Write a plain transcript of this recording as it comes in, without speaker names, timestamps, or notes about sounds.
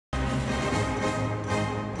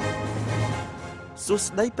សួ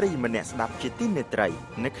ស្តីប្រិយម្នាក់ស្ដាប់ជាទីមេត្រី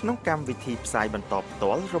នៅក្នុងកម្មវិធីផ្សាយបន្តផ្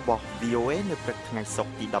ទាល់របស់ VOA នៅព្រឹកថ្ងៃសុក្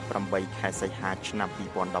រទី18ខែសីហាឆ្នាំ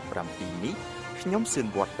2017នេះខ្ញុំសឿន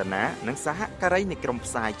វឌ្ឍនានិងសហការីនៃក្រុម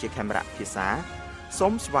ផ្សាយជាខេមរៈភាសាសូ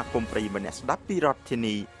មស្វាគមន៍ប្រិយម្នាក់ស្ដាប់ពីរដ្ឋធា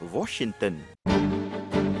នី Washington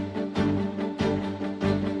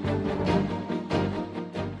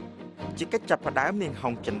ជាកិច្ចចាប់ផ្ដើមនាងហុ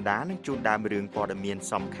ងចិន្តានឹងជួនដើមរឿងព័ត៌មាន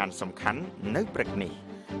សំខាន់នៅព្រឹកនេះ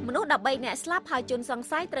មនុស្ស13នាក់ស្លាប់ហើយជនសង្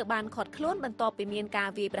ស័យត្រូវបានឃាត់ខ្លួនបន្ទាប់ពីមានការ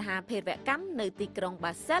វាយប្រហារភេរវកម្មនៅទីក្រុង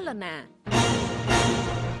បាសេឡូណា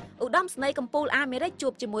ឧត្តមស្នេហ៍កំពូលអាមេរិកជួ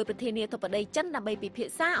បជាមួយប្រធានាធិបតីចិនដើម្បីពិភា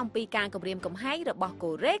ក្សាអំពីការគម្រាមកំហែងរបស់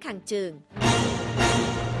កូរ៉េខាងជើង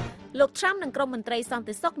លោកត្រាំនិងក្រុមមន្ត្រីសន្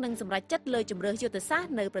តិសុខនឹងសម្រេចចិត្តលើជម្រើសយុទ្ធសាស្ត្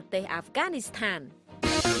រនៅប្រទេសអាហ្វហ្គានីស្ថាន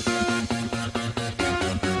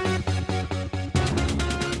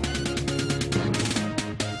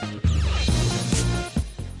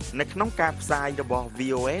នៅក្នុងការផ្សាយរបស់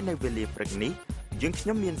VOA នៅវេលាព្រឹកនេះយើងខ្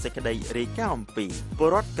ញុំមានសេចក្តីរាយការណ៍អំពីពល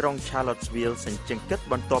រដ្ឋក្រុង Charlottesville សេចក្តីគិត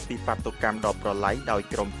បន្ទាប់ពីបាតុកម្មដ៏ប្រឡ័យដោយ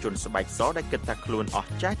ក្រុមជនស្បែកសដែលគិតថាខ្លួនអ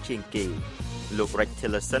ស្ចារ្យជាងគេលោក Rex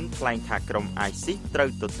Tillerson ថ្លែងថាក្រុម ISIS ត្រូវ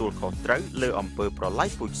ទទួលខុសត្រូវលើអំពើប្រឡ័យ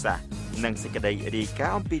ពូជសាសន៍និងសេចក្តីរាយការ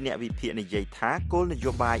ណ៍អំពីអ្នកវិភាគនិយាយថាគោលន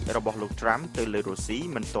យោបាយរបស់លោក Trump ទៅលើរុស្ស៊ី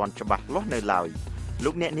មិនទាន់ច្បាស់លាស់នៅឡើយ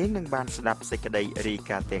លោកអ្នកនាងនឹងបានស្ដាប់សេចក្តីរាយ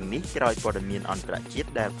ការណ៍ទាំងនេះក្រោយព័ត៌មានអន្តរជាតិ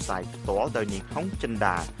ដែលផ្សាយផ្ទាល់ដោយនាងហុងចិន្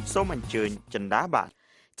តាសូមអញ្ជើញចិន្តាបាទ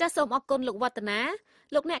ចាសសូមអរគុណលោកវឌ្ឍនា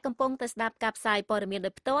លោកអ្នកកំពុងតែស្ដាប់ការផ្សាយព័ត៌មានដោ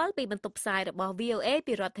យផ្ទាល់ពីបន្ទប់ផ្សាយរបស់ VOA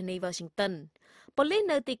ពីរដ្ឋធានី Washington ប៉ូលីស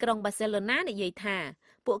នៅទីក្រុងបាសេឡូណានិយាយថា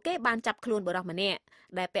ពួកគេបានចាប់ខ្លួនបុរសម្នាក់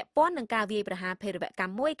ដែលពាក់ព័ន្ធនឹងការវាយប្រហារភេរវក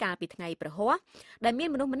ម្មមួយកាលពីថ្ងៃព្រហស្បតិ៍ដែលមាន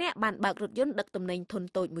មនុស្សម្នាក់បានបើករថយន្តដឹកទំនិញធុន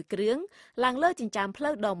តូចមួយគ្រឿងឡើងលើចិញ្ចើមផ្លូ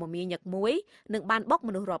វដ៏មមាញឹកមួយនិងបានបុកម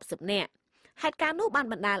នុស្សរាប់សិបនាក់ហេតុការណ៍នោះបាន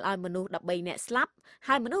បណ្ដាលឲ្យមនុស្ស13នាក់ស្លាប់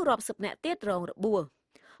ហើយមនុស្សរាប់សិបនាក់ទៀតរងរបួស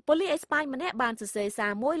ប៉ូលីសអេស្ប៉ាញម្នាក់បានសរសេរសា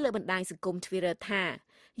រមួយលើបណ្ដាញសង្គម Twitter ថា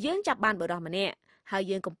យើងចាប់បានបុរសម្នាក់ហើយ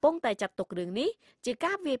យើងកំពុងតែចាត់ទុករឿងនេះជា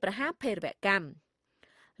ការវាយប្រហារភេរវកម្ម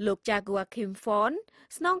លោក Joaquim Fon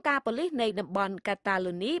ស្នងការប៉ូលីសនៃតំបន់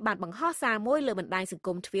Catalonia បានបង្ហោះសារមួយលើបណ្ដាញសង្គ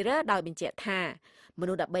ម Twitter ដោយបញ្ជាក់ថាម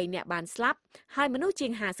នុស្ស13នាក់បានស្លាប់ហើយមនុស្សជា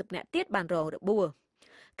ង50នាក់ទៀតបានរងរបួស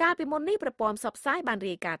កាលពីមុននេះប្រព័ន្ធផ្សព្វផ្សាយបាន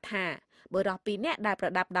រាយការណ៍ថាបុរស2នាក់ដែលប្រ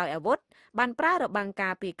ដាប់ដោយអាវុធបានប្រើរបាំងកា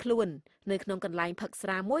រពារខ្លួននៅក្នុងកន្លែងផឹកស្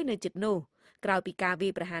រាមួយនៅជិតនោះក្រោយពីការវា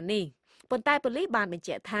យប្រហារនេះប៉ុន្តែប៉ូលីសបានបញ្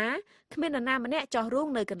ជាក់ថាគ្មាននរណាម្នាក់ចោះរួង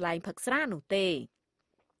នៅកន្លែងផឹកស្រានោះទេ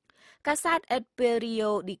កាសែត El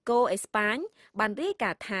Periódico Españ បានរាយ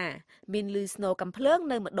ការណ៍ថាមានលឺស្នូរកាំភ្លើង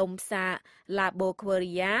នៅម្ដុំផ្សារ La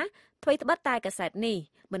Boqueria ថ្មីត្បិតតែកាសែតនេះ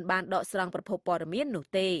មិនបានដកស្រង់ប្រភពព័ត៌មាននោះ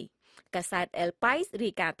ទេកាសែត El País រា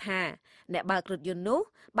យការណ៍ថាអ្នកបើករថយន្តនោះ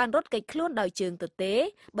បានរត់គេចខ្លួនដោយជើងទទេ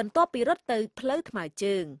បន្ទាប់ពីរត់ទៅផ្លូវថ្មើរ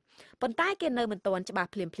ជើងប៉ុន្តែគេនៅមិនទាន់ច្បាស់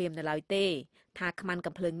ភ្លាមនៅឡើយទេថាខ្មាន់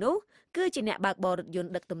កាំភ្លើងនោះគឺជាអ្នកបើកបររថយន្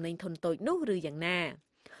តដឹកទំនិញធុនតូចនោះឬយ៉ាងណា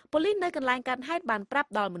ប៉ូលីសនៅកន្លែងកើតហេតុបានប្រាប់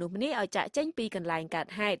ដល់មនុស្សម្នាឲ្យចាកចេញពីកន្លែងកើត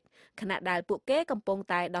ហេតុខណៈដែលពួកគេកំពុង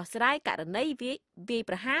តែដោះស្រាយករណីវាយ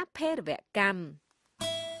ប្រហារភេរវកម្ម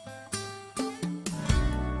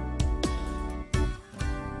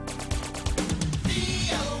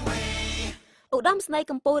ឧត្តមស្នេហ៍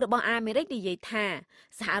កម្ពុជារបស់អាមេរិកនិយាយថា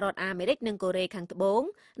សហរដ្ឋអាមេរិកនិងកូរ៉េខាងត្បូង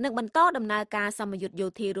នឹងបន្តដំណើរការសម្ពយុទ្ធយោ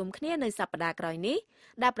ធារួមគ្នានៅសប្តាហ៍ក្រោយនេះ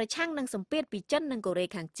ដែលប្រឆាំងនឹងសម្ពាធពីចិននិងកូរ៉េ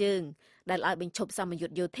ខាងជើងដែលឲ្យបញ្ឈប់សម្ពយុ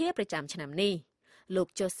ទ្ធយោធាប្រចាំឆ្នាំនេះលោក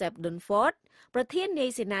Joseph Dunford ប្រធាននាយ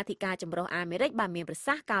សេនាធិការចម្រុះអាមេរិកបានមានប្រ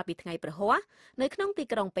សាសន៍កាលពីថ្ងៃព្រហស្បតិ៍នៅក្នុងទី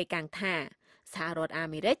ក្រុងប៉េកាំងថាសហរដ្ឋអា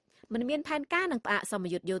មេរិកមិនមានផែនការនឹងផ្អាកសម្ព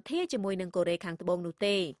យុទ្ធយោធាជាមួយនឹងកូរ៉េខាងត្បូងនោះ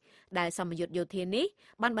ទេដែលសម្ពយុទ្ធយោធានេះ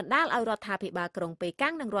បានបណ្ដាលឲ្យរដ្ឋាភិបាលក្រុងប៉េ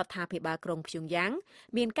កាំងនិងរដ្ឋាភិបាលក្រុងព្យុងយ៉ាង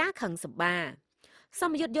មានការខឹងសម្បាស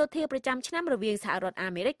ម្ពយុទ្ធយោធាប្រចាំឆ្នាំរវាងសហរដ្ឋអា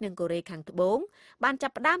មេរិកនិងកូរ៉េខាងត្បូងបានចា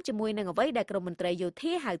ប់ផ្ដើមជាមួយនឹងអ្វីដែលក្រុមមន្ត្រីយោ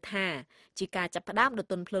ធាហៅថាជាការចាប់ផ្ដើមដ៏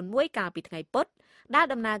ទន់ភ្លន់មួយកាលពីថ្ងៃពុធដែល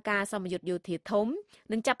ដំណើរការសម្ពយុទ្ធយោធាធំ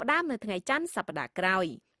នឹងចាប់ផ្ដើមនៅថ្ងៃច័ន្ទសប្តាហ៍ក្រោយ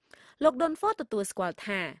លោក Donford ទទួលស្គាល់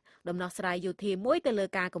ថាដំណោះស្រាយយោធាមួយទៅលើ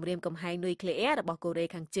ការគម្រាមកំហែងនុយក្លេអ៊ែររបស់កូរ៉េ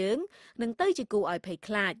ខាងជើងនឹងទៅជាគូឲ្យភ័យ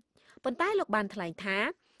ខ្លាចប៉ុន្តែលោកបានថ្លែងថា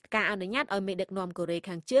ការអនុញ្ញាតឲ្យមេដឹកនាំកូរ៉េ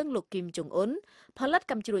ខាងជើងលោកគីមចុងអ៊ុនផលិត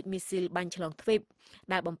កាំជ្រួចមីស៊ីលបាញ់ឆ្លងទ្វីប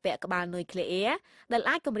ដែលបំពាក់ក្បាលនុយក្លេអ៊ែរដែល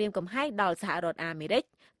អាចគម្រាមកំហែងដល់សហរដ្ឋអាមេរិក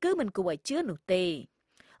គឺមិនគួរឲ្យជឿនោះទេ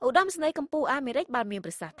ឧត្តមស្នេហ៍កម្ពុជាអាមេរិកបានមាន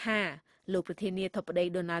ប្រសាសន៍ថាលោកប្រធានាធិបតី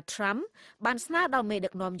Donald Trump បានស្នើដល់មេដឹ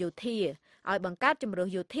កនាំយោធាឲ្យបង្កើតជម្រើស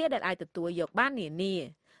យោធាដែលអាចទទួលយកបាននានា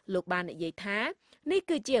លោកបាននិយាយថានេះ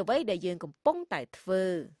គឺជាអ្វីដែលយើងកំពុងតែធ្វើ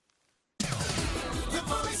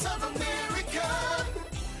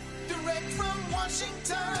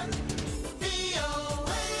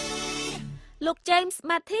ល លោក James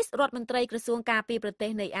Mattis រដ្ឋមន្ត្រីក្រសួងការពារប្រទេស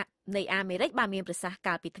នៃអាមេរិកបានមានប្រសាសន៍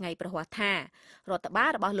កាលពីថ្ងៃប្រហ័សថារដ្ឋបាល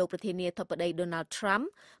របស់លោកប្រធានាធិបតី Donald Trump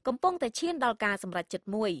កំពុងតែឈានដល់ការសម្រេចចិត្ត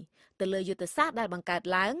មួយទៅលើយុទ្ធសាស្ត្រដែលបង្កើត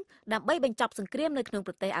ឡើងដើម្បីបញ្ចប់សង្គ្រាមនៅក្នុង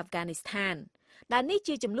ប្រទេសអាហ្វហ្គានីស្ថានដែលនេះ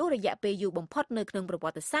ជាចំនួនរយៈពេលយូរបំផុតនៅក្នុងប្រវ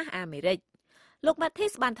ត្តិសាស្ត្រអាមេរិកលោក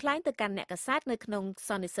Mattis បានថ្លែងទៅកាន់អ្នកកាសែតនៅក្នុងស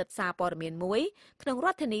ន្និសីទសារព័ត៌មានមួយក្នុងរ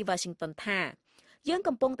ដ្ឋធានី Washington ថាយើង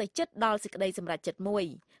កំពុងតែជិតដល់សេចក្តីសម្រេចចិត្តមួយ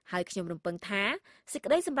ហើយខ្ញុំរំពឹងថាសេច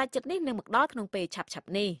ក្តីសម្រេចចិត្តនេះនឹងមកដល់ក្នុងពេលឆាប់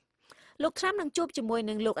ៗនេះលោក Trump នឹងជួបជាមួយ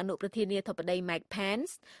នឹងលោកអនុប្រធានាធិបតី Mike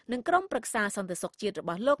Pence និងក្រុមប្រឹក្សាសន្តិសុខជាតិរប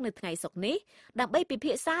ស់លោកនៅថ្ងៃសុក្រនេះដើម្បីពិ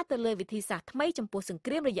ភាក្សាទៅលើវិធីសាស្ត្រថ្មីចំពោះសង្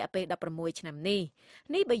គ្រាមរយៈពេល16ឆ្នាំនេះ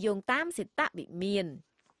បើយោងតាមសេតវិមាន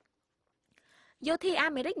យោធាអា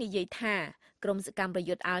មេរិកនិយាយថាក្រុមសកម្មប្រ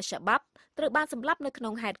យុទ្ធអាល់ Shabaab ត្រូវបានសម្លាប់នៅក្នុ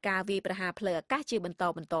ងហេតុការណ៍វាយប្រហារផ្លូវអាកាសជាបន្ត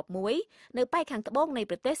បន្ទាប់មួយនៅប៉ែកខាងត្បូងនៃ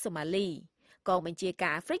ប្រទេសសូម៉ាលីកងបញ្ជាកា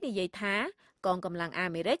រអាហ្វ្រិកនិយាយថាកងកម្លាំងអា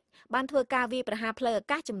មេរិកបានធ្វើការវាយប្រហារផ្លូវអា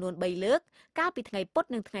កាសចំនួន3លើកកាលពីថ្ងៃពុធ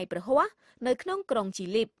និងថ្ងៃព្រហស្បតិ៍នៅក្នុងក្រុងជី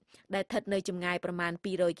លីបដែលស្ថិតនៅចម្ងាយប្រមាណ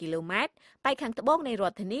200គីឡូម៉ែត្រប៉ែកខាងត្បូងនៃរ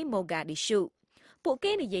ដ្ឋធានីម៉ូហ្គាឌីស៊ូពួក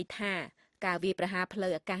គេនិយាយថាការវាយប្រហារផ្លូ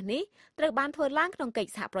វអាកាសនេះត្រូវបានធ្វើឡើងក្នុងកិច្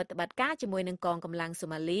ចសហប្រតិបត្តិការជាមួយនឹងកងកម្លាំងសូ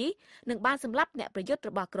ម៉ាលីនិងបានសម្លាប់អ្នកប្រយុទ្ធ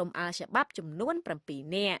របស់ក្រុមអាល់ Shabaab ចំនួន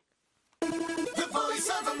7នាក់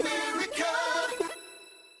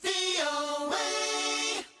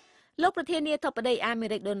លោកប្រធានាធិបតីអាមេ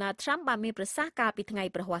រិក Donald Trump បានមានប្រសាសន៍កាលពីថ្ងៃ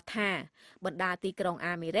ប្រហ័សថាបណ្ដាទីក្រុង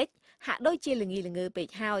អាមេរិកហាក់ដូចជាល្ងីល្ងើពេក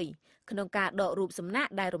ហើយក្នុងការដករូបសំណាក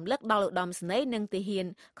ដែលរំលឹកដល់ឧត្តមសេនីយ៍និងទាហាន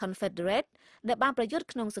Confederate ដែលបានប្រយុទ្ធ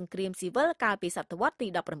ក្នុងសង្គ្រាមស៊ីវិលកាលពីសតវត្សទី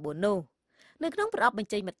19នោះនៅក្នុងប្រអប់ប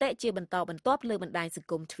ញ្ចេញមតិជាបន្តបន្ទាប់លើបណ្ដាញសង្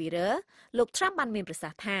គម Twitter លោក Trump បានមានប្រសា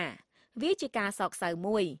សន៍ថាវាជាការសោកសៅ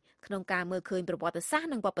មួយក្នុងការមើលឃើញប្រវត្តិសាស្ត្រ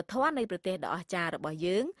និងវប្បធម៌នៃប្រទេសដ៏អស្ចារ្យរបស់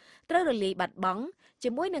យើងត្រូវរលាយបាត់បង់ជា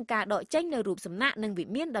មួយនឹងការដកចេញនូវរូបសំណាកនិងវិ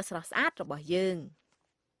មានដ៏ស្រស់ស្អាតរបស់យើង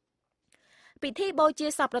ពិធីបូជា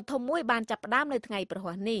សពដ៏ធំមួយបានចាប់ផ្ដើមនៅថ្ងៃប្រ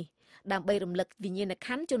ហ័សនេះដើម្បីរំលឹកវិញ្ញាណក្ខ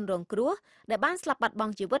ន្ធជនរងគ្រោះដែលបានស្លាប់បាត់ប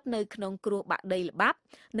ង់ជីវិតនៅក្នុងគ្រោះបាក់ដីល្បាប់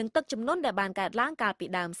និងទឹកជំនន់ដែលបានកើតឡើងកាលពី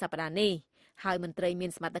ដើមសប្តាហ៍នេះហើយមន្ត្រីមា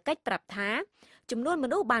នសមត្ថកិច្ចប្រាប់ថាចំនួនម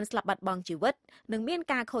នុស្សបានស្លាប់បាត់បង់ជីវិតនិងមាន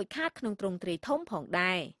ការខូចខាតក្នុងទ្រង់ទ្រាយធំផង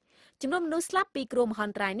ដែរចំនួនមនុស្សស្លាប់ពីគ្រោះមហ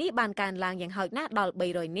ន្តរាយនេះបានកើនឡើងយ៉ាងហោចណាស់ដល់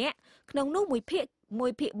300នាក់ក្នុងនោះ1ភាគ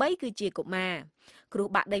3គឺជាកុមារគ្រោះ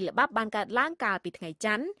បាក់ដីល្បាប់បានកើតឡើងកាលពីថ្ងៃ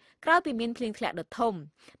ច័ន្ទក្រោយពីមានភ្លៀងធ្លាក់ដ៏ធំ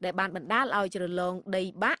ដែលបានបណ្ដាលឲ្យជ្រលងដី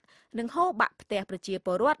បាក់និងហូរបាក់ផ្ទះប្រជាព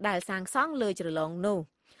លរដ្ឋដែលសាងសង់លើជ្រលងនោះ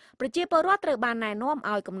ប្រជាពលរដ្ឋត្រូវបានណែនាំ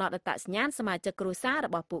ឲ្យកំណត់អត្តសញ្ញាណសមាជិកគ្រួសាររ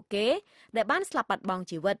បស់ពួកគេដែលបានស្លាប់បាត់បង់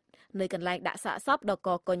ជីវិតនៅកន្លែងដាក់សាកសពដ៏ក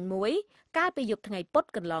កុញមួយកាលពីយប់ថ្ងៃពុធ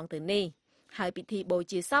កន្លងទៅនេះហើយពិធីបូ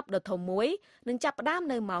ជាសពដ៏ធំមួយនឹងចាប់ផ្ដើម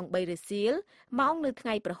នៅម៉ោង3រសៀលម៉ោងនៅថ្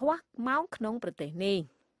ងៃប្រហ័សម៉ោងក្នុងប្រទេសនេះ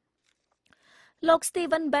លោក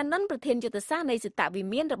Stephen Bannon ប្រធានយុទ្ធសាស្ត្រនៃសេតវិ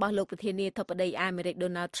មានរបស់លោកប្រធានាធិបតីអាមេរិក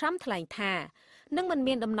Donald Trump ថ្លែងថានឹងមិន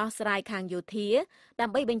មានដំណោះស្រាយខាងយោធាដើ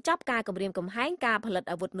ម្បីបញ្ចប់ការគំរាមកំហែងការផលិត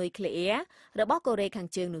អាវុធនុយក្លេអ៊ែររបស់កូរ៉េខាង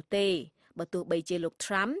ជើងនោះទេបើទោះបីជាលោក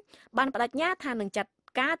Trump បានបដិញ្ញាថានឹងចាត់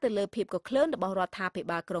ការទៅលើភាពកក្លឿនរបស់រដ្ឋាភិ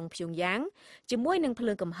បាលក្រុងព្យុងយ៉ាងជាមួយនឹងភ្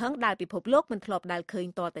លើងកំហឹងដែលពិភពលោកមិនធ្លាប់ដែលឃើញ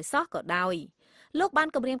តតែសោះក៏ដោយលោកបាន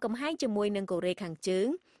គម្រាមកំហែងជាមួយនឹងកូរ៉េខាងជើង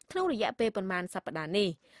ក្នុងរយៈពេលប្រមាណសប្តាហ៍នេះ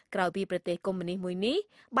ក្រោយពីប្រទេសកុម្មុយនីសមួយនេះ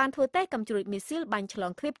បានធ្វើតេស្តកាំជ្រួចមីស៊ីលបាញ់ឆ្ល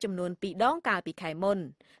ងទ្វីបចំនួន2ដងកាលពីខែមុន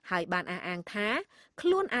ហើយបានអះអាងថាខ្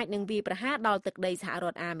លួនអាចនឹងវាយប្រហារដល់ទឹកដីសហរ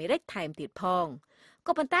ដ្ឋអាមេរិកថែមទៀតផង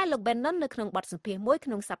ក៏ប៉ុន្តែលោក Bannon នៅក្នុងបទសម្ភាសន៍មួយក្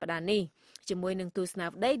នុងសប្តាហ៍នេះជាមួយនឹងទូតស្នា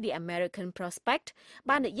ប្តី The American Prospect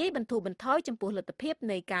បាននិយាយបន្ធូរបន្ថយចំពោះលទ្ធភាព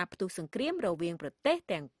នៃការផ្ទុះសង្គ្រាមរវាងប្រទេស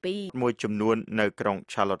ទាំងពីរមួយចំនួននៅក្រុង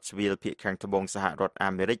Charlottesville ភាគខាងត្បូងសហរដ្ឋអា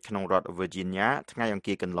មេរិកក្នុងរដ្ឋ Virginia ថ្ងៃអង្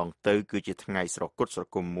គារកន្លងទៅគឺជាថ្ងៃស្រគត់ស្រ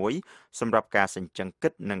គំមួយសម្រាប់ការសេចក្ដីគិ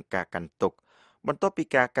តនិងការកាន់ទុក្ខបន្ទាប់ពី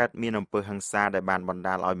ការកើតមានអំពើហិង្សាដែលបានបណ្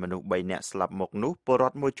ដាលឲ្យមនុស្ស3នាក់ស្លាប់មកនោះពលរ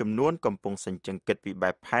ដ្ឋមួយចំនួនកំពុងសេចក្ដីគិតពី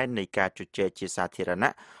បែបផែននៃការជជែកជាសាធារ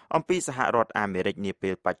ណៈអំពីសហរដ្ឋអាមេរិកនាពេ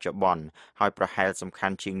លបច្ចុប្បន្នហើយប្រហែលសំខា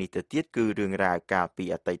ន់ជាងនេះទៅទៀតគឺរឿងរ៉ាវកាលពី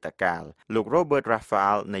អតីតកាលលោក Robert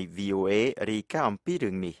Raphael នៃ VOA រាយការណ៍អំពី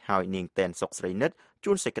រឿងនេះហើយនាងតែនសុកស្រីនិត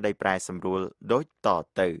ជួនសេចក្តីប្រែសម្រួលដូចត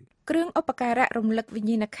ទៅគ្រឿងឧបការៈរំលឹកវិញ្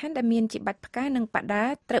ញាណក្ខន្ធដែលមានជាបាច់ផ្កានិងបដា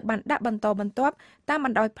ត្រូវបានដាក់បន្តបន្ទាប់តាមប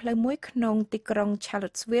ណ្ដោយផ្លូវមួយក្នុងទីក្រុង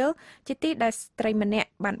Charlottesville ជាទីដែលស្ត្រីម្នាក់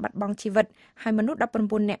បានបាត់បង់ជីវិតហើយមនុស្ស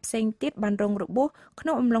19នាក់ផ្សេងទៀតបានរងរបួសក្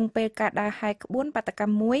នុងអំឡុងពេលការដើរហែកក្បួនបាតក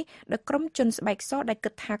ម្មមួយដោយក្រុមជនស្បែកសដែលគិ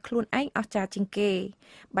តថាខ្លួនឯងអស្ចារ្យជាងគេ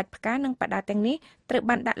បាច់ផ្កានិងបដាទាំងនេះត្រូវ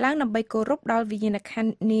បានដាក់ឡើងដើម្បីគោរពដល់វិញ្ញាណក្ខន្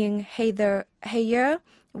ធនាង Heather Hayer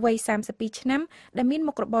វ័យ32ឆ្នាំដែលមាន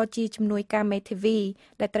មុខរបរជាជំនួយការមេធាវី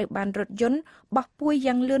ដែលត្រូវបានរថយន្តបោះពួយ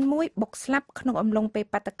យ៉ាងលឿនមួយបុកស្លាប់ក្នុងអំឡុងពេល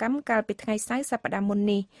បាតកម្មកាលពីថ្ងៃសៅរ៍សប្តាហ៍មុន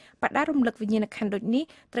នេះបដារំលឹកវិញ្ញាណក្ខន្ធដូចនេះ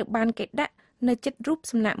ត្រូវបានគេដាក់នៅជិតរូប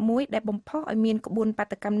សំណាកមួយដែលបំផុសឲ្យមានក្បួនបា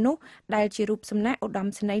តកម្មនោះដែលជារូបសំណាកឧត្តម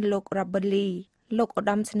សេនីយ៍លោក Robert Lee លោកឧត្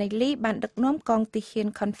តមសេនីយ៍ Lee បានដឹកនាំកងទ័ពហ៊ាន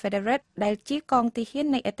Confederate ដែលជាកងទ័ពហ៊ាន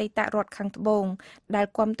នៃអតីតរដ្ឋខាងត្បូងដែល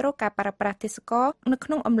គ្រប់គ្រងការប្រើប្រាស់ទេសចរនៅក្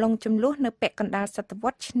នុងអំឡុងជម្លោះនៅពាក់កណ្ដាលសតវ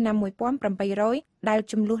ត្សឆ្នាំ1800ដែល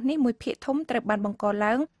ជម្លោះនេះមួយភាគធំត្រូវបានបង្ក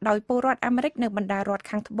ឡើងដោយពលរដ្ឋអាមេរិកនៅបណ្ដារដ្ឋ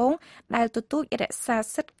ខាងត្បូងដែលទទូចរក្សា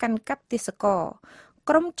សិទ្ធិកាន់កាប់ទេសចរ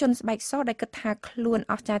ក្រុមជនស្បែកសដែលគិតថាខ្លួន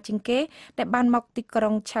អស្ចារ្យជាងគេដែលបានមកទីក្រុ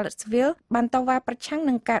ង Charlottesville បានតវ៉ាប្រឆាំង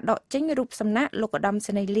នឹងការដកចេញរូបសំណាកលោកឧត្តម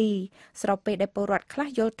សេនីយ៍ Lee ស្របពេលដែលពលរដ្ឋខ្លះ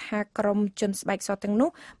យល់ថាក្រុមជនស្បែកសទាំងនោះ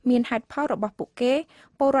មានហេតុផលរបស់ពួកគេ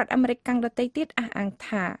ពលរដ្ឋអាមេរិកកាំងដទៃទៀតអះអាង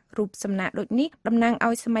ថារូបសំណាកដូចនេះតំណាង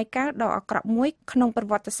ឲ្យសម័យកាលដ៏អាក្រក់មួយក្នុងប្រ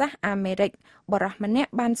វត្តិសាស្ត្រអាមេរិកបរិះម្នាក់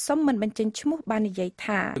បានសុំមិនបញ្ចេញឈ្មោះបាននិយាយ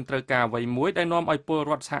ថាត្រូវការអ្វីមួយដែលនាំឲ្យពល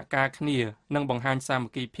រដ្ឋសហការគ្នានិងបង្ហាញសាម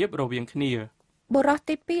គ្គីភាពរវាងគ្នាបុរស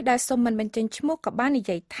ទី2ដែលសុំមិនបញ្ចេញឈ្មោះក៏បាននិ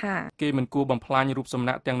យាយថាគេមិនគួរបំផ្លាញរូបសំ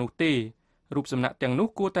ណាកទាំងនោះទេរូបសំណាកទាំងនោះ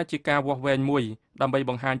គួរតែជាការវាស់វែងមួយដើម្បី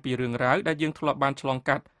បង្ហាញពីរឿងរ៉ាវដែលយើងធ្លាប់បានឆ្លង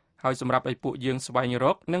កាត់ហើយសម្រាប់ឲ្យពួកយើងស្វែងរ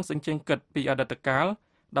កនិងសញ្ជេងគិតពីអតីតកាល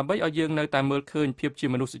ដើម្បីឲ្យយើងនៅតែមើលឃើញភាពជា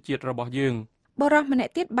មនុស្សជាតិរបស់យើងបុរសម្នា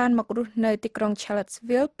ក់ទៀតបានមករស់នៅទីក្រុង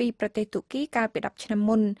Charlottesville ពីប្រទេសទូគីកាលពី10ឆ្នាំ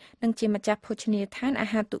មុននិងជាម្ចាស់ភោជនីយដ្ឋានអា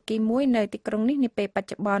ហារទូគីមួយនៅទីក្រុងនេះនាពេលបច្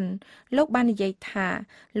ចុប្បន្នលោកបាននិយាយថា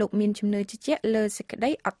លោកមានជំនឿជឿជាក់លើសេចក្តី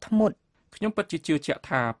អត់ធ្មត់ខ្ញុំពិតជាជឿជាក់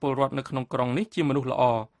ថាពលរដ្ឋនៅក្នុងក្រុងនេះជាមនុស្សល្អ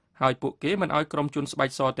ហើយពួកគេមិនឲ្យក្រុមជនស្បែក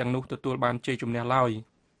សទាំងនោះទទួលបានជ័យជំនះឡើយ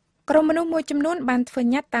ក្រុមមនុស្សមួយចំនួនបានធ្វើ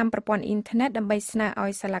ញត្តិតាមប្រព័ន្ធអ៊ីនធឺណិតដើម្បីស្នើឲ្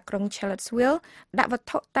យសាលាក្រុង Charlottesville ដាក់វត្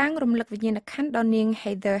ថុតាំងរំលឹកវិញ្ញាណក្ខន្ធដល់នាង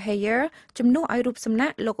Heather Hayer ជំនួសឲ្យរូបសំណា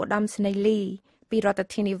កលោកឧត្តមសេនីយ៍ Lee ពីរដ្ឋ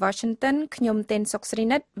ធានី Washington ខ្ញុំទេនសុកស្រី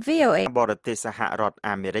និត VOA បរទេសសហរដ្ឋ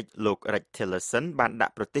អាមេរិកលោក Rex Tillerson បានដា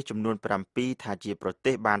ក់ប្រទេសចំនួន7ថាជាប្រ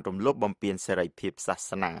ទេសបានរំលោភបំពានសេរីភាពសា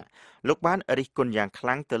សនាលោកបានរិះគន់យ៉ាងខ្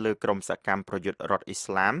លាំងទៅលើក្រុមសកម្មប្រយុទ្ធរដ្ឋអ៊ី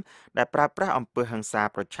ស្លាមដែលប្រើប្រាស់អំពើហិង្សា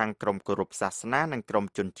ប្រឆាំងក្រុមគោរពសាសនានិងក្រុម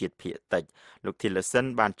ជនជាតិភាគតិចលោក Tillerson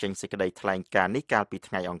បានចេញសេចក្តីថ្លែងការណ៍នេះកាលពី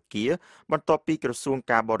ថ្ងៃអង្គារបន្ទាប់ពីក្រសួង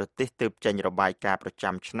ការបរទេសទើបចេញរបាយការណ៍ប្រ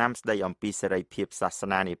ចាំឆ្នាំស្តីអំពីសេរីភាពសាស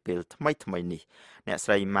នានាពេលថ្មីនេះអ្នក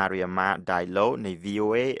ស្រី Mariama Dailo នៃ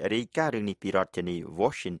VOA រាយការណ៍រឿងនេះពីរដ្ឋធានី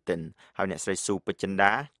Washington ហើយអ្នកស្រីស៊ូពេជ្រចិន្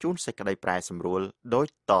តាជូនសេចក្តីប្រែសម្រួលដូច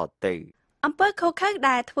តទៅអំពើខុសខើ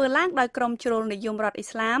ដែលធ្វើឡើងដោយក្រុមជ្រុលនិយមរដ្ឋអ៊ី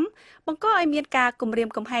ស្លាមបង្កឲ្យមានការគំរាម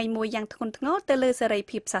កំហែងមួយយ៉ាងធ្ងន់ធ្ងរទៅលើសេរី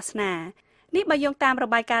ភាពសាសនានេះបើយោងតាមរ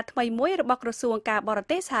បាយការណ៍ថ្មីមួយរបស់ក្រសួងការបរ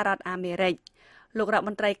ទេសសហរដ្ឋអាមេរិកលោករដ្ឋម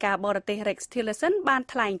ន្ត្រីការបរទេស Rex Tillerson បាន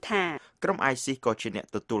ថ្លែងថាក្រុម ISIS ក៏ជាអ្នក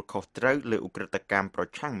ទទួលខុសត្រូវលើឧក្រិដ្ឋកម្មប្រ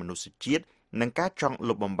ឆាំងមនុស្សជាតិនិងការចង់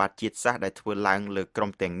លុបបំបាត់ជាតិសាសន៍ដែលធ្វើឡើងលើក្រុ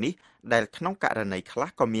មទាំងនេះដែលក្នុងករណីខ្លះ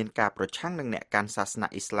ក៏មានការប្រឆាំងនឹងអ្នកកាន់សាសនា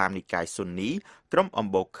អ៊ីស្លាមនិកាយស៊ុននីក្រុមអំ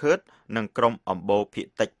បូរឃឺតនិងក្រុមអំបូរភាគ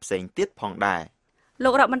តិចផ្សេងទៀតផងដែរលោ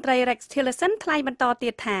ករដ្ឋមន្ត្រី Rex Tillerson ថ្លែងបន្តទៀ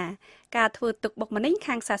តថាការធ្វើទុកបុកម្នេញ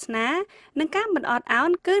ខាងសាសនានិងការមិនអត់ឱ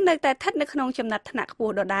នគឺនៅតែស្ថិតនៅក្នុងចំណាត់ថ្នាក់ខ្ព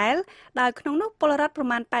ស់ដដែលដោយក្នុងនោះពលរដ្ឋប្រ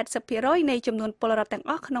មាណ 80% នៃចំនួនពលរដ្ឋទាំង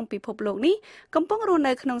អស់ក្នុងពិភពលោកនេះកំពុងរស់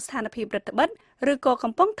នៅក្នុងស្ថានភាពរដ្ឋបិទឬក៏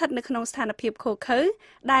កំពុងស្ថិតនៅក្នុងស្ថានភាពឃោរឃៅ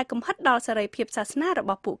ដែលកំហិតដល់សេរីភាពសាសនារប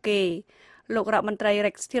ស់ពួកគេលោករដ្ឋមន្ត្រី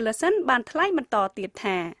Rex Tillerson បានថ្លែងបន្តទៀត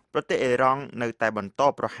ថាប្រទេសអ៊ីរ៉ង់នៅតែបន្ត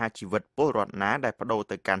ប្រហារជីវិតពលរដ្ឋណាដែលប្តូរ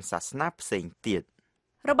ទៅកាន់សាសនាផ្សេងទៀត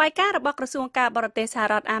របាយការណ៍របស់ក្រសួងការបរទេសសហ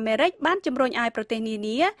រដ្ឋអាមេរិកបានជំរុញឲ្យប្រទេសនា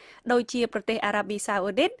នាដូចជាប្រទេសអារ៉ាប៊ីសា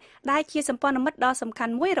អូឌីតដែលជាសម្ព័ន្ធមិត្តដ៏សំខា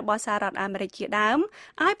ន់មួយរបស់សហរដ្ឋអាមេរិកជាដើម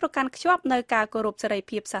ឲ្យប្រកាន់ខ្ជាប់នូវការគោរពសេរី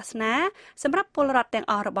ភាពសាសនាសម្រាប់ពលរដ្ឋទាំង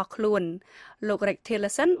អស់របស់ខ្លួនលោក Rex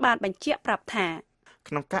Tillerson បានបញ្ជាក់ប្រាប់ថា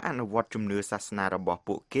ក្នុងការអនុវត្តជំនឿសាសនារបស់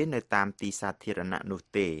ពួកគេនៅតាមទីសាធារណៈនោះ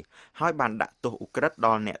ទេហើយបានដាក់ទោសឧក្រិដ្ឋដ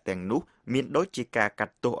ល់អ្នកទាំងនោះមានដូចជាការកា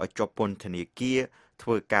ត់ទោសឲ្យជាប់ពន្ធនាគារធ្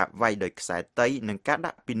វើការវាយដោយខ្សែតីនិងការ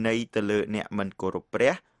ដាក់ពិន័យទៅលើអ្នកមិនគោរពព្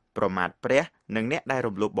រះប្រមាថព្រះនិងអ្នកដែល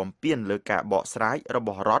រំលោភបំពានលើការបកស្រាយរប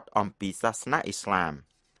ស់រដ្ឋអំពីសាសនាអ៊ីស្លាម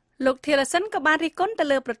លោក Tillerson ក៏បានរិះគន់ទៅ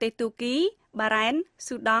លើប្រទេសទូគីបារ៉ែន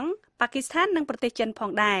ស៊ូដង់ប៉ាគីស្ថាននិងប្រទេសចិនផ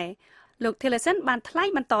ងដែរលោក Tillerson បានថ្លែង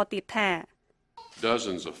បន្តទៀតថា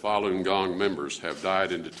Dozens of Falun Gong members have died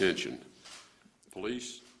in detention. Police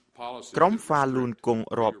ក្រុម Falun Gong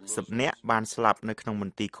រាប់សិបនាក់បានស្លាប់នៅក្នុងម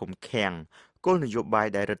ន្ទីរឃុំឃាំងគោលនយោបាយ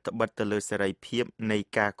ដែលរដ្ឋបិទទៅលើសេរីភាពនៃ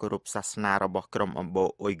ការគោរពសាសនារបស់ក្រុមអំបូរ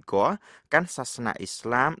អ៊ុយហ្គ័រកាន់សាសនាអ៊ីស្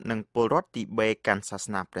លាមនិងពលរដ្ឋទីបេកាន់សាស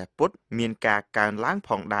នាព្រះពុទ្ធមានការកើនឡើងផ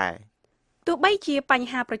ងដែរទោះបីជាបញ្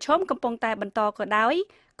ហាប្រឈមកំពុងតែបន្តក៏ដោយ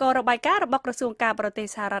ក៏របាយការណ៍របស់ក្រសួងការបរទេស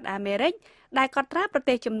សហរដ្ឋអាមេរិកដែលកត់ត្រាប្រ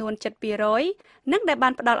ទេសចំនួន700និងដែលបា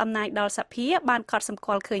នផ្ដល់អំណាចដល់សភាបានកត់សម្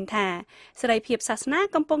គាល់ឃើញថាសេរីភាពសាសនា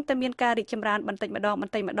កំពុងតែមានការរីកចម្រើនបន្តិចម្ដង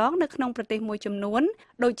នៅក្នុងប្រទេសមួយចំនួន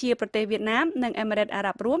ដូចជាប្រទេសវៀតណាមនិងអាមេរិកអា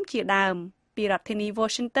រ៉ាប់រួមជាដើមពីរដ្ឋធានី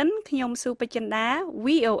Washington ខ្ញុំស៊ូបចិន្តា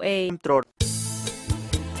VOA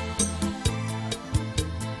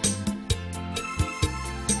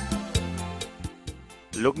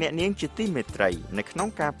លោកអ្នកនាងជាទីមេត្រីនៅក្នុង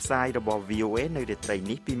ការផ្សាយរបស់ VOA នៅរាត្រី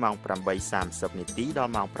នេះពីម៉ោង 8:30 នាទីដ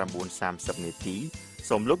ល់ម៉ោង 9:30 នាទី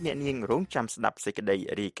សូមលោកអ្នកនាងរងចាំស្ដាប់សេចក្តី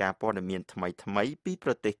រាយការណ៍ព័ត៌មានថ្មីៗពីប្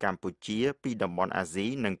រទេសកម្ពុជាពីតំបន់អាស៊ី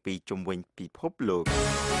និងពីជុំវិញពិភពលោក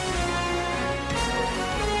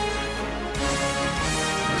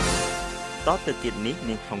តទៅទៀតនេះ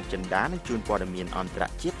នាងខុងចិន្តានឹងជួនព័ត៌មានអន្តរ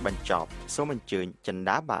ជាតិបញ្ចប់សូមអញ្ជើញចិន្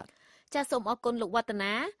តាបាទចាសសូមអរគុណលោកវឌ្ឍ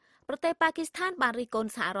នាប្រទេសប៉ាគីស្ថានបានរិះគន់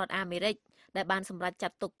សហរដ្ឋអាមេរិកដែលបានសម្រេចចា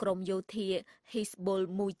ត់ទុកក្រុមយោធា Hizbul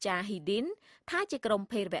Mujahideen ថាជាក្រុម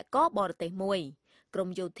ភេរវកបរទេសមួយក្រុម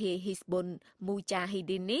យោធា Hizbul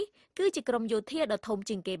Mujahideen នេះគឺជាក្រុមយោធាដ៏ធំ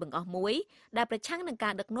ជាងគេបង្អស់មួយដែលប្រឆាំងនឹងកា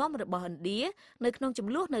រដឹកនាំរបស់ឥណ្ឌានៅក្នុងចំ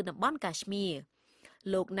នួននៅតំបន់កាಶ್មៀរ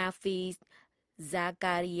លោក Nafiz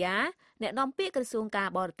Zakaria អ្នកនាំពាក្យក្រសួងការ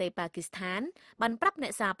បរទេសប៉ាគីស្ថានបានប្រាប់អ្ន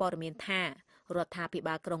កសារព័ត៌មានថារដ្ឋាភិ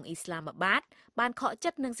បាលក្រុងអ៊ីស្លាមាបាតបានខកចិ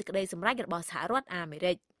ត្តនឹងសេចក្តីសម្រេចរបស់សហរដ្ឋអាមេ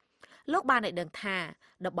រិកលោកបានឲ្យដឹងថា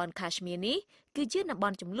តំបន់កាಶ್មៀរនេះគឺជាតំប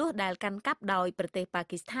ន់ជម្លោះដែលកាន់កាប់ដោយប្រទេសប៉ា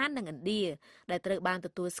គីស្ថាននិងឥណ្ឌាដែលត្រូវបានទ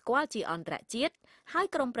ទួលស្គាល់ជាអន្តរជាតិហើយ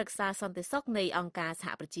ក្រុមប្រឹក្សាសន្តិសុខនៃអង្គការសហ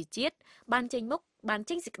ប្រជាជាតិបានចេ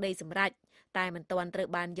ញសេចក្តីសម្រេចតែមិនទាន់ត្រូវ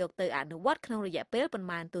បានយកទៅអនុវត្តក្នុងរយៈពេលប្រ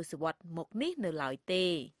មាណទសវត្សរ៍មកនេះនៅឡើយទេ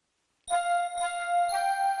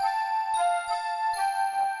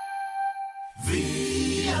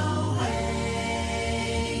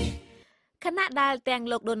ខណៈដែលទាំង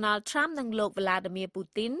លោក Donald Trump និងលោក Vladimir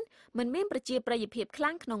Putin មិនមានប្រជាប្រិយភាពខ្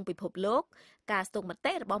លាំងក្នុងពិភពលោកការស្ទុកម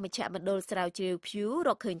តិរបស់មជ្ឈមណ្ឌលស្រាវជ្រាវ Pew រ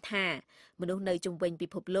កឃើញថាមនុស្សនៅជុំវិញពិ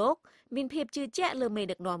ភពលោកមានភាពជឿជាក់លើមេ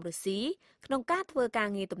ដឹកនាំរុស្ស៊ីក្នុងការធ្វើការ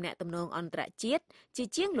ងារទំនាក់ទំនងអន្តរជាតិជា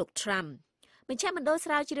ជាងលោក Trump មជ្ឈមណ្ឌល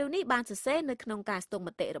ស្រាវជ្រាវនេះបានសរសេរនៅក្នុងការស្ទុកម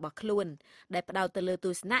តិរបស់ខ្លួនដែលផ្ដោតទៅលើទ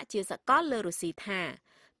ស្សនៈជាសកលលើរុស្ស៊ីថា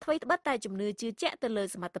អ្វីត្បិតតែជំនឿជឿជាក់ទៅលើ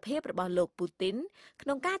សមត្ថភាពរបស់លោកពូទីនក្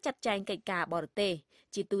នុងការចាត់ចែងកិច្ចការបរទេស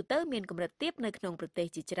ជាទូទៅមានកម្រិតទាបនៅក្នុងប្រទេស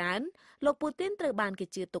ជាច្រើនលោកពូទីនត្រូវបានគេ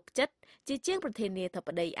ជឿទុកចិត្តជាជាងប្រធានាធិប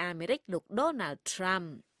តីអាមេរិកលោក Donald Trump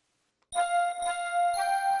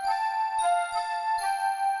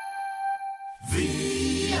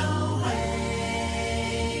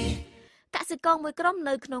កសិករមួយក្រុម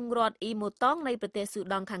នៅក្នុងរដ្ឋអ៊ីម៉ូតង់នៃប្រទេសស៊ូ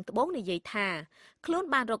ដង់ខាងត្បូងនិយាយថាខ្លួន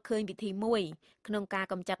បានរកឃើញវិធីមួយក្នុងការ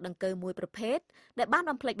កម្ចាត់ដង្កូវមួយប្រភេទដែលបាន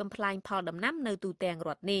បំផ្លិចបំផ្លាញផលដំណាំនៅទូទាំងរ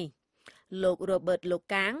ដ្ឋនេះលោក Robert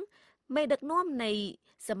Lokang មេដឹកនាំនៃ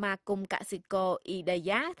សមាគមកសិករអ៊ីដា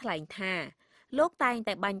យ៉ាថ្លែងថាលោកតែង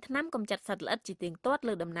តែបាញ់ថ្នាំកម្ចាត់សត្វល្អិតជាទៀងទាត់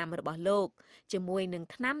លើដំណាំរបស់លោកជាមួយនឹង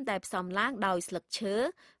ថ្នាំដែលផ្សំឡើងដោយស្លឹកឈើ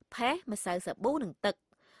ផេះម្សៅសាប៊ូនិងទឹក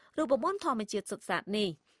រូបមន្តធម្មជាតិសុទ្ធសាធនេះ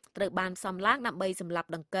ត្រូវបានផ្សំឡើងដើម្បីសម្លាប់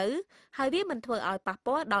ដង្កូវហើយវាមិនធ្វើឲ្យប៉ះ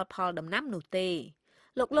ពាល់ដល់ផលដំណាំនោះទេ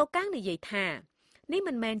លោកកាំងនិយាយថានេះ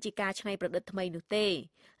មិនមែនជាការច្នៃប្រឌិតថ្មីនោះទេ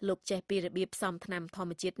លោកចេះពីរបៀបផ្សំថ្នាំធម្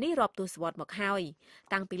មជាតិនេះរាប់ទសវត្សរ៍មកហើយ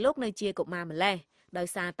តាំងពីលោកនៅជាកុមារម្លេះដោយ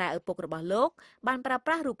សារតែឪពុករបស់លោកបានប្រើ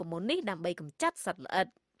ប្រាស់រូបមន្តនេះដើម្បីកម្ចាត់សត្វល្អិត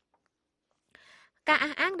ការ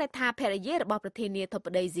អះអាងដែលថាភរិយារបស់ប្រធានាធិប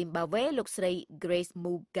តីស៊ីមបាវេលោកស្រី Grace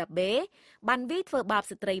Mugabe បានវាយធ្វើបាប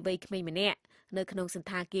ស្ត្រីវ័យក្មេងម្នាក់នៅក្នុងសន្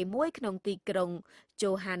តាគារមួយក្នុងទីក្រុង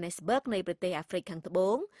Johannesburg នៃប្រទេសអាហ្វ្រិកខាងត្បូ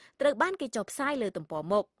ងត្រូវបានគេចុះផ្សាយលើទំព័រ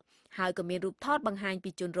មុខហើយក៏មានរូបថតបង្ហាញ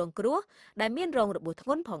ពីជនរងគ្រោះដែលមានរងរបួសធ្ង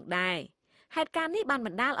ន់ផងដែរហេតុការណ៍នេះបានប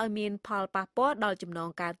ណ្ដាលឲ្យមានផលប៉ះពាល់ដល់ចំណង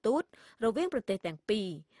ការទូតរវាងប្រទេសទាំងពីរ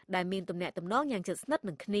ដែលមានទំនាក់ទំនងយ៉ាងជិតស្និទ្ធ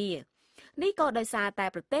នឹងគ្នានេះក៏ដោយសារតែ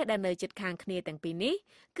ប្រទេសដែលនៅជិតខាងគ្នាទាំងពីរនេះ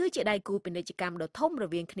គឺជាដៃគូពាណិជ្ជកម្មដ៏ធំរ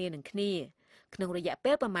វាងគ្នានឹងគ្នាក្នុងរយៈ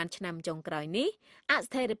ពេលប្រមាណឆ្នាំចុងក្រោយនេះអ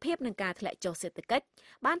ស្ថិរភាពនឹងការធ្លាក់ចុះសេដ្ឋកិច្ច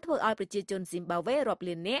បានធ្វើឲ្យប្រជាជនស៊ីមបាវេរាប់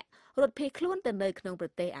លាននាក់រត់ភៀសខ្លួនទៅនៅក្នុងប្រ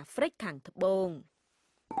ទេសអាហ្វ្រិកខាងត្បូង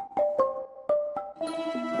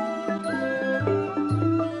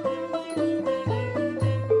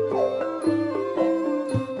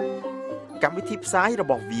កម្មវិធីផ្សាយរ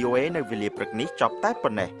បស់ VOA នៅវេលាព្រឹកនេះចប់តែ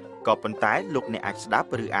ប៉ុណ្ណេះក៏ប៉ុន្តែលោកអ្នកអាចស្ដាប់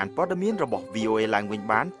ឬអានព័ត៌មានរបស់ VOA ឡើងវិញ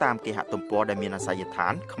បានតាមគេហទំព័រដែលមានអាសយដ្ឋា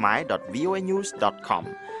ន khmer.voanews.com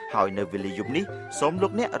ហើយនៅវេលាយប់នេះសូមលោ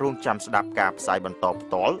កអ្នករងចាំស្ដាប់ការផ្សាយបន្តផ្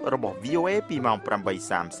ទាល់របស់ VOA ពីម៉ោង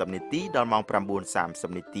 8:30 នាទីដល់ម៉ោង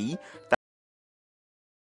 9:30 នាទី